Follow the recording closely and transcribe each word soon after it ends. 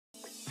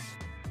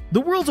The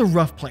world's a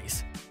rough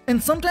place,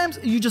 and sometimes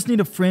you just need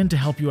a friend to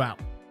help you out.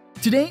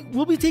 Today,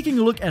 we'll be taking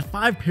a look at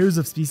 5 pairs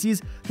of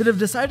species that have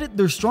decided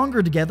they're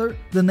stronger together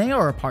than they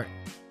are apart.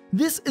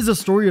 This is a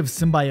story of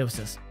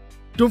symbiosis.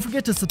 Don't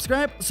forget to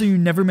subscribe so you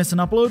never miss an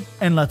upload,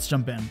 and let's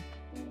jump in.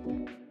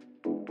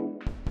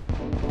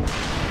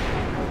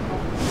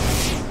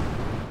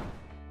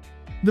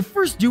 The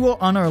first duo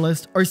on our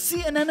list are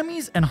sea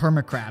anemones and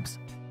hermit crabs.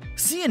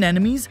 Sea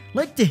anemones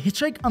like to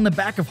hitchhike on the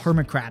back of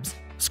hermit crabs,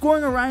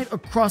 scoring a ride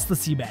across the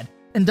seabed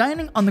and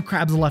dining on the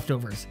crab's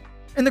leftovers.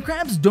 And the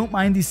crabs don't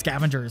mind these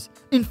scavengers.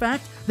 In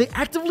fact, they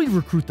actively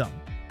recruit them.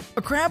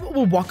 A crab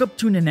will walk up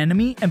to an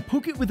anemone and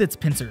poke it with its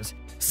pincers,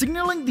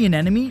 signaling the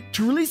anemone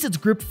to release its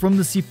grip from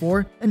the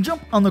seafloor and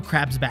jump on the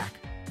crab's back.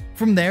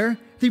 From there,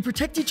 they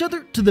protect each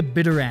other to the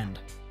bitter end.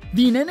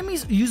 The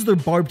anemones use their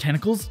barbed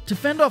tentacles to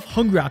fend off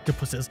hungry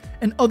octopuses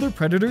and other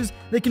predators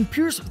that can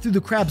pierce through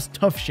the crab's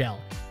tough shell.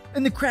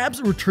 And the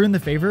crabs return the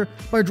favor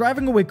by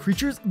driving away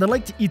creatures that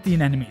like to eat the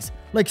anemones,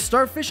 like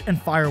starfish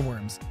and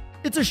fireworms.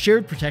 It's a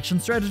shared protection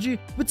strategy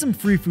with some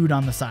free food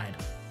on the side.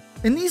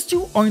 And these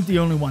two aren't the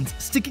only ones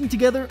sticking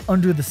together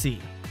under the sea.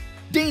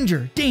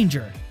 Danger,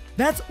 danger!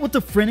 That's what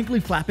the frantically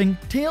flapping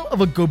tail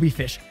of a goby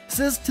fish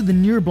says to the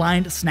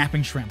near-blind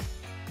snapping shrimp.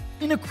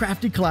 In a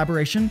crafty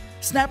collaboration,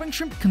 snapping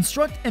shrimp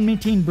construct and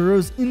maintain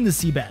burrows in the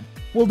seabed,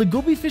 while the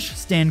goby fish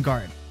stand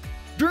guard.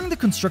 During the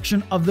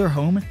construction of their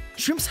home,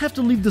 shrimps have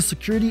to leave the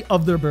security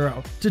of their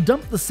burrow to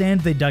dump the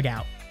sand they dug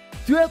out.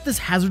 Throughout this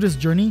hazardous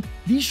journey,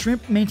 these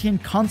shrimp maintain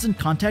constant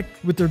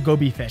contact with their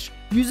goby fish,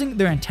 using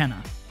their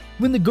antenna.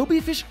 When the goby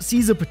fish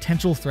sees a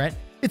potential threat,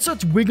 it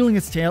starts wiggling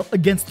its tail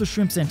against the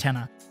shrimp's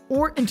antenna,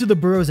 or into the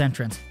burrow's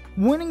entrance,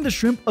 warning the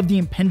shrimp of the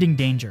impending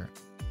danger.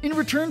 In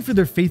return for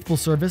their faithful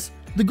service,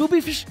 the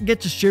goby fish get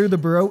to share the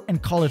burrow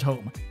and call it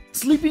home,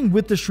 sleeping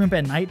with the shrimp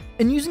at night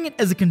and using it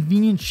as a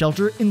convenient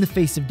shelter in the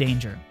face of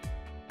danger.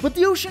 But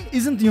the ocean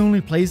isn't the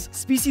only place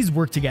species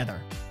work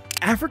together.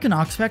 African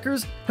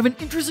oxpeckers have an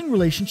interesting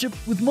relationship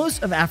with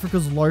most of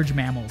Africa's large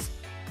mammals.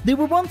 They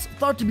were once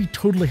thought to be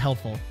totally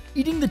helpful,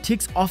 eating the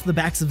ticks off the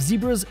backs of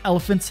zebras,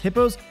 elephants,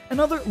 hippos,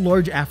 and other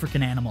large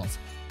African animals.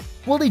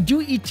 While they do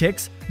eat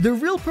ticks, their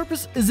real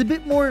purpose is a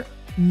bit more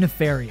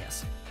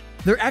nefarious.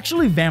 They're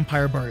actually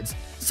vampire birds,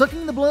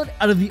 sucking the blood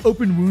out of the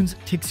open wounds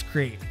ticks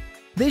create.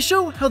 They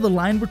show how the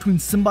line between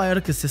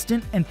symbiotic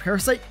assistant and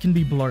parasite can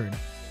be blurred.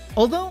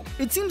 Although,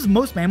 it seems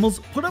most mammals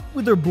put up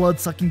with their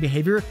blood-sucking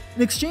behavior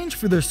in exchange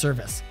for their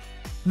service.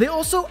 They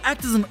also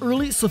act as an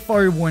early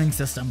safari warning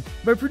system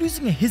by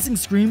producing a hissing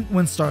scream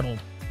when startled,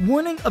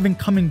 warning of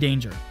incoming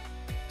danger.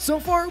 So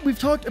far, we've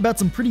talked about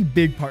some pretty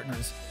big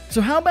partners,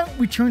 so how about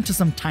we turn to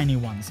some tiny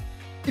ones?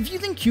 If you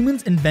think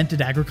humans invented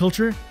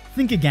agriculture,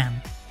 think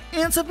again.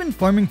 Ants have been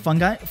farming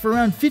fungi for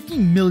around 50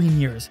 million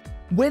years,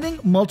 wetting,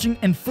 mulching,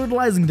 and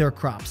fertilizing their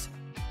crops.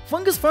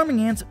 Fungus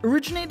farming ants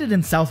originated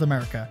in South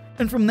America,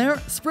 and from there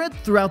spread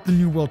throughout the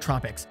New World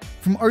tropics,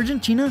 from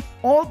Argentina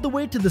all the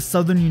way to the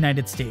southern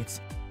United States.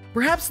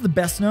 Perhaps the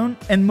best known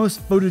and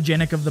most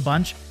photogenic of the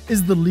bunch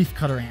is the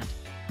leafcutter ant.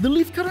 The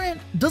leafcutter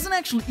ant doesn't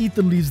actually eat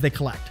the leaves they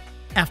collect.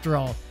 After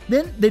all,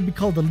 then they'd be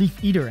called the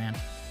leaf eater ant.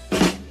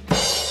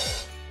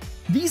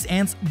 These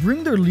ants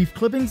bring their leaf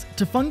clippings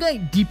to fungi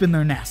deep in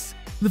their nests.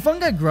 The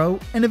fungi grow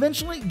and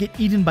eventually get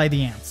eaten by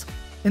the ants.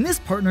 In this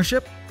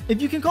partnership,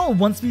 if you can call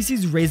one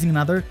species raising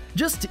another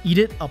just to eat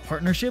it a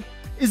partnership,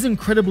 is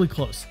incredibly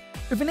close.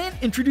 If an ant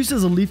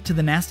introduces a leaf to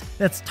the nest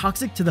that's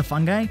toxic to the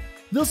fungi,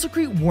 they'll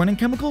secrete warning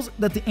chemicals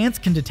that the ants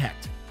can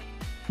detect.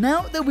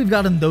 Now that we've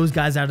gotten those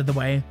guys out of the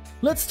way,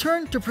 let's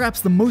turn to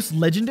perhaps the most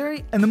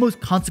legendary and the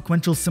most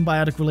consequential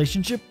symbiotic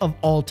relationship of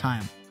all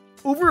time.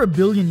 Over 1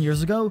 billion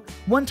years ago,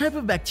 one type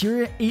of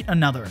bacteria ate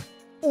another,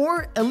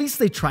 or at least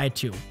they tried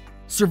to.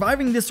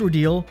 Surviving this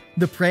ordeal,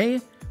 the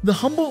prey, the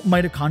humble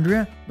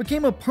mitochondria,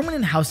 became a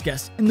permanent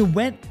houseguest in the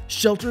wet,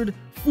 sheltered,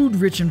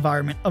 food-rich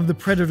environment of the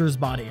predator's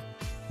body.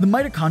 The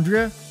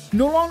mitochondria,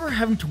 no longer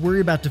having to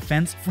worry about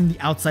defense from the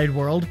outside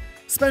world,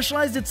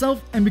 specialized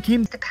itself and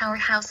became the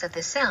powerhouse of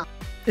the cell.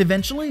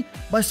 Eventually,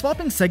 by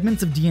swapping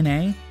segments of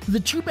DNA, the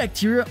two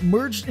bacteria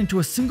merged into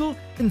a single,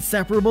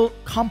 inseparable,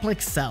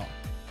 complex cell.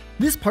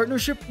 This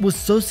partnership was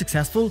so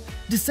successful,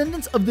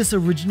 descendants of this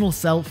original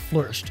cell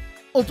flourished,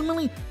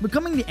 ultimately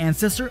becoming the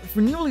ancestor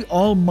for nearly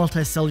all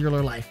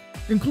multicellular life,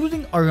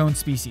 including our own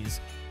species.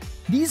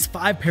 These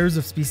 5 pairs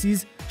of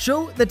species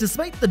show that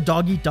despite the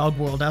dog-eat-dog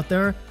world out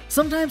there,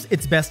 sometimes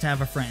it's best to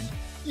have a friend,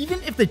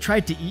 even if they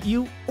tried to eat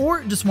you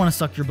or just want to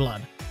suck your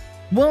blood.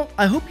 Well,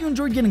 I hope you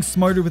enjoyed getting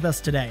smarter with us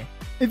today.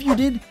 If you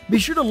did, be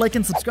sure to like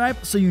and subscribe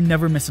so you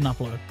never miss an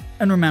upload.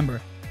 And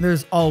remember,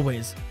 there's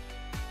always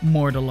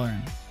more to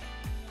learn.